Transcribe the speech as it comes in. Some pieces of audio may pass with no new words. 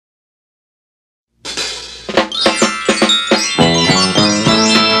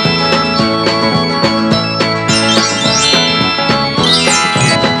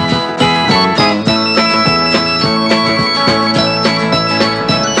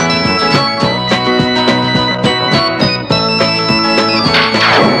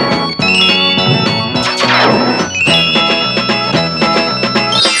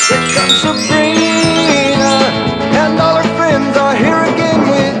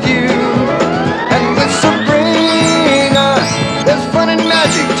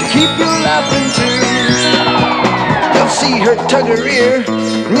her tug her ear,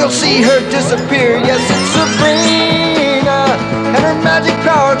 and you'll see her disappear. Yes, it's Sabrina, and her magic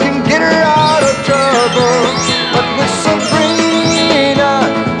power can get her out of trouble. But with Sabrina,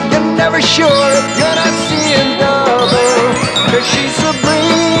 you're never sure if you're not seeing double. 'Cause she's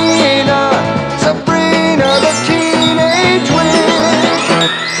Sabrina, Sabrina the Teenage Witch.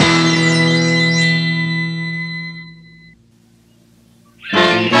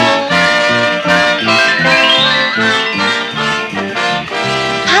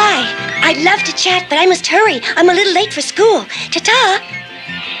 Hi, I'd love to chat, but I must hurry. I'm a little late for school. Ta-ta.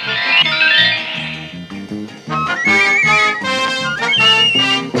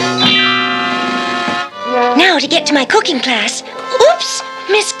 Now to get to my cooking class. Oops,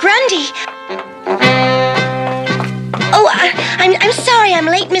 Miss Grundy. Oh, I'm sorry I'm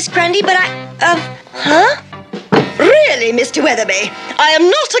late, Miss Grundy, but huh? Really, Mr. Weatherbee, I am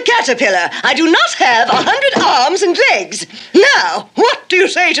not a caterpillar. I do not have 100 arms and legs. Now, what do you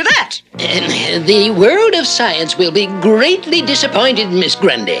say to that? The world of science will be greatly disappointed, Miss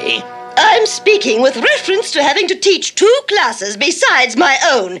Grundy. I'm speaking with reference to having to teach 2 classes besides my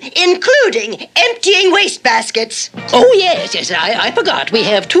own, including emptying wastebaskets. Oh, yes, I forgot. We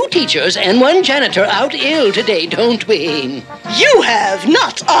have 2 teachers and 1 janitor out ill today, don't we? You have,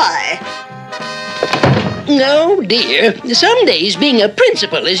 not I. No, dear. Some days being a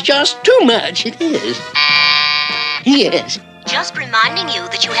principal is just too much. It is. Yes. Just reminding you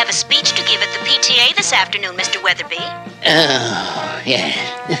that you have a speech to give at the PTA this afternoon, Mr. Weatherbee. Oh, yes.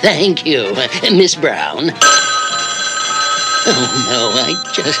 Thank you, Miss Brown. Oh, no, I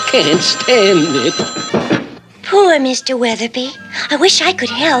just can't stand it. Poor Mr. Weatherbee. I wish I could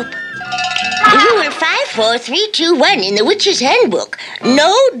help. Rule 54321 in the Witch's Handbook.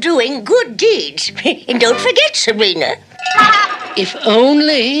 No doing good deeds. And don't forget, Sabrina. If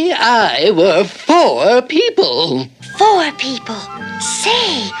only I were 4 people. 4 people.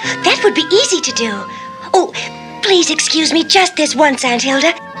 Say, that would be easy to do. Oh, please excuse me just this once, Aunt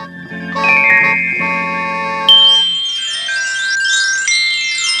Hilda.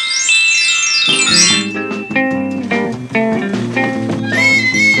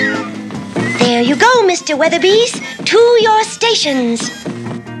 There you go, Mr. Weatherbees. To your stations.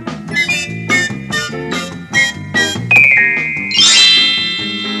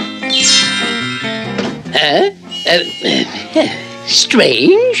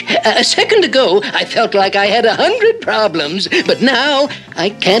 Strange. A second ago, I felt like I had 100 problems, but now I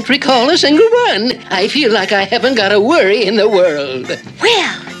can't recall a single one. I feel like I haven't got a worry in the world.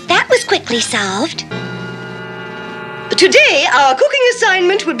 Well, that was quickly solved. Today, our cooking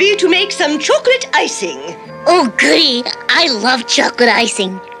assignment would be to make some chocolate icing. Oh, goody. I love chocolate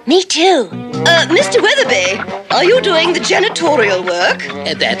icing. Me too. Mr. Weatherbee, are you doing the janitorial work?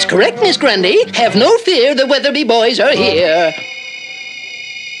 That's correct, Miss Grundy. Have no fear, the Weatherbee boys are here.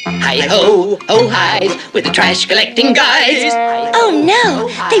 Hi-ho, oh hi, with the trash collecting guys. Oh no,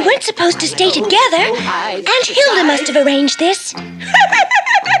 they weren't supposed to stay together. Aunt Hilda must have arranged this.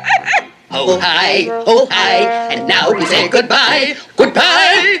 Oh hi, and now we say goodbye.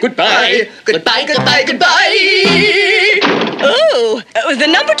 Goodbye, goodbye, goodbye, goodbye, goodbye. Oh, the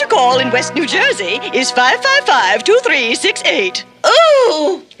number to call in West New Jersey is 555-2368.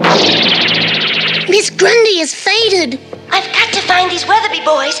 Oh! Miss Grundy has fainted. I've got to find these Weatherby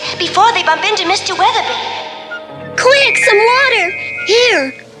boys before they bump into Mr. Weatherby. Quick, some water.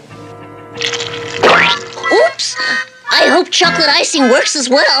 Here. Oops. I hope chocolate icing works as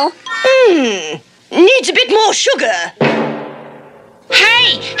well. Needs a bit more sugar.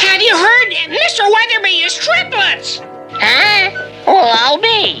 Hey, have you heard? Mr. Weatherbee is triplets. Well, I'll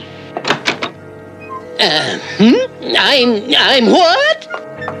be. I'm what?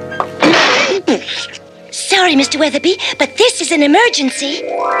 Sorry, Mr. Weatherby, but this is an emergency.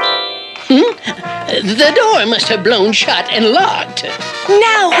 The door must have blown shut and locked.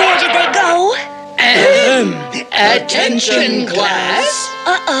 Now where did they go? Attention, class.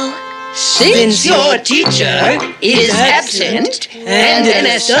 Uh-oh. Since your teacher is absent and an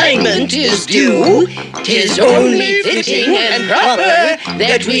assignment is due, 'tis only fitting and proper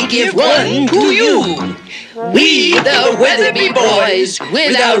that we give one to you. We, the Weatherbee boys,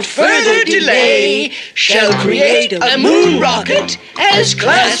 without further delay, shall create a moon rocket as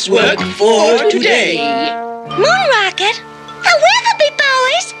classwork for today. Moon rocket? The Weatherby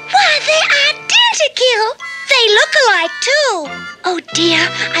boys? Why, they're identical. They look alike, too. Oh, dear.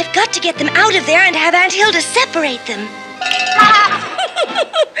 I've got to get them out of there and have Aunt Hilda separate them.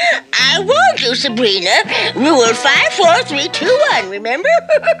 I warned you, Sabrina. Rule 54321, remember?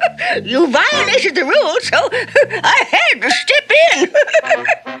 You violated the rule, so I had to step in.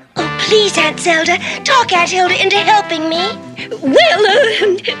 Oh, Please, Aunt Zelda, talk Aunt Hilda into helping me.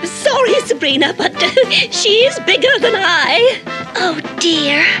 Well, sorry, Sabrina, but she is bigger than I. Oh,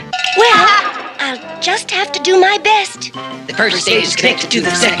 dear. Well, I'll just have to do my best. The first stage is connected to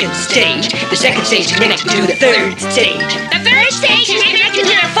the second stage. The second stage is connected to the third stage. The third stage is connected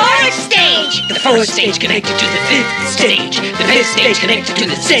to the fourth stage. The fourth stage connected to the fifth stage. The fifth stage connected to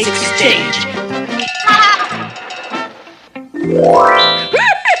the sixth stage.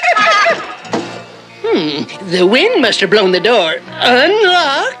 The wind must have blown the door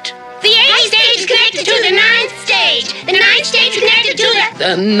unlocked. The eighth stage is connected to the ninth stage. The ninth stage is connected to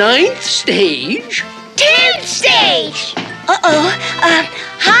The ninth stage? 10th stage. Uh-oh.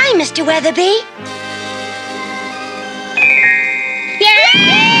 Hi, Mr. Weatherbee.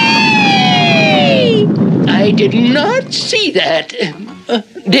 Yay! I did not see that.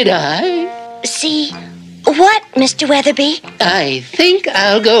 Did I? See what, Mr. Weatherbee? I think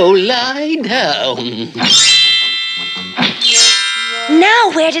I'll go lie down.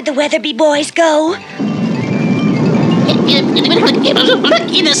 Now where did the Weatherbee boys go? Look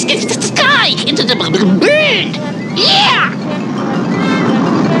in the sky. It's a bird. Yeah.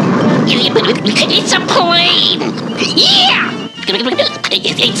 It's a plane. Yeah.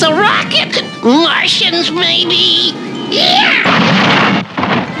 It's a rocket. Martians, maybe. Yeah.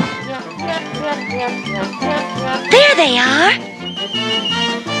 There they are.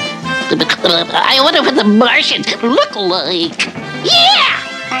 I wonder what the Martians look like.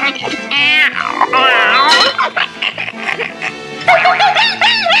 Yeah!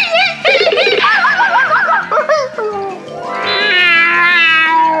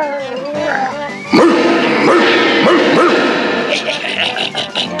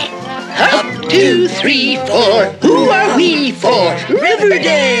 Up, 2, 3, 4. Who are we for?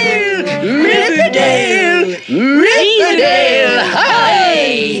 Riverdale! Riverdale! Riverdale!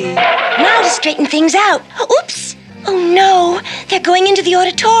 Hi! Now to straighten things out. Oops! Oh no, they're going into the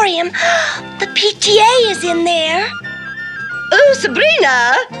auditorium. The PTA is in there. Oh,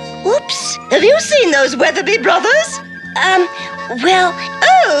 Sabrina! Oops. Have you seen those Weatherbee brothers? Well,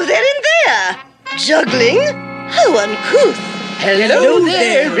 Oh, they're in there. Juggling? How uncouth. Hello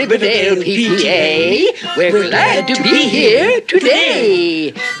there, Riverdale PTA. We're glad to be here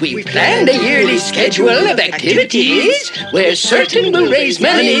today. We've planned a yearly schedule of activities. We're certain we'll raise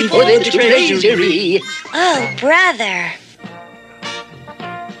money for the treasury. oh, brother.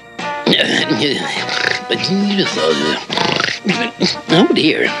 Oh,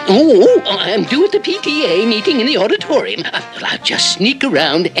 dear. Oh, I'm due at the PTA meeting in the auditorium. I'll just sneak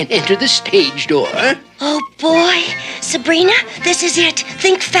around and enter the stage door. Oh, boy. Sabrina, this is it.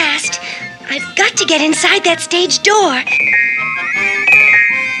 Think fast. I've got to get inside that stage door.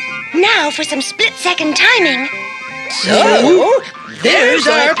 Now for some split-second timing. So, there's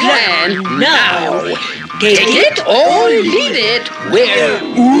our plan now. Take it or leave it.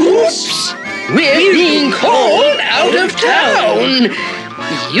 We're being called out of town.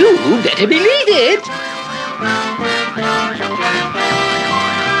 You better believe it.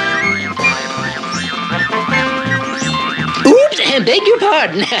 Oops, beg your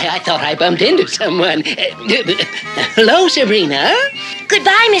pardon. I thought I bumped into someone. Hello, Sabrina.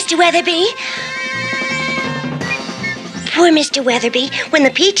 Goodbye, Mr. Weatherbee. Poor Mr. Weatherbee. When the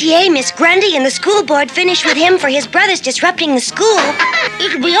PTA, Miss Grundy, and the school board finished with him for his brothers disrupting the school.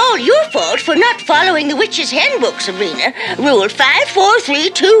 It'll be all your fault for not following the witch's handbook, Sabrina. Rule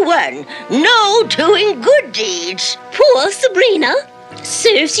 54321. No doing good deeds. Poor Sabrina.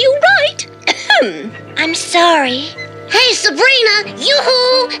 Serves you right. I'm sorry. Hey, Sabrina!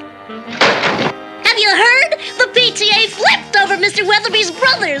 Yoo-hoo! Have you heard? The PTA flipped over Mr. Weatherbee's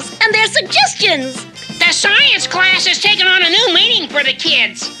brothers and their suggestions. The science class has taken on a new meaning for the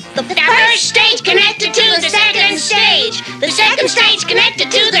kids. The first stage connected to the second stage. The second stage connected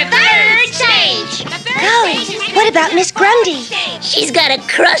to the third stage. Golly, what about Miss Grundy? She's got a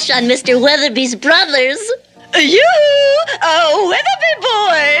crush on Mr. Weatherbee's brothers. You! Oh, Weatherbee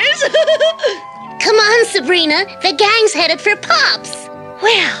boys! Come on, Sabrina. The gang's headed for Pops.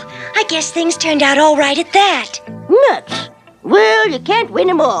 Well, I guess things turned out all right at that. Nuts. Well, you can't win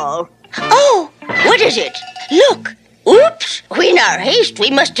them all. Oh, What is it? look. Oops! In our haste, we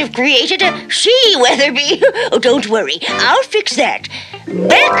must have created a she-Weatherby. Oh, don't worry. I'll fix that.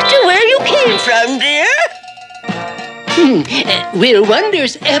 Back to where you came from, dear. Will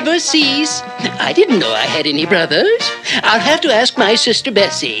wonders ever cease? I didn't know I had any brothers. I'll have to ask my sister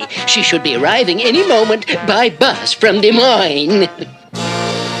Bessie. She should be arriving any moment by bus from Des Moines.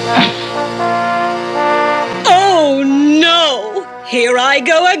 Oh, no! Here I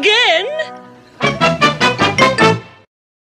go again!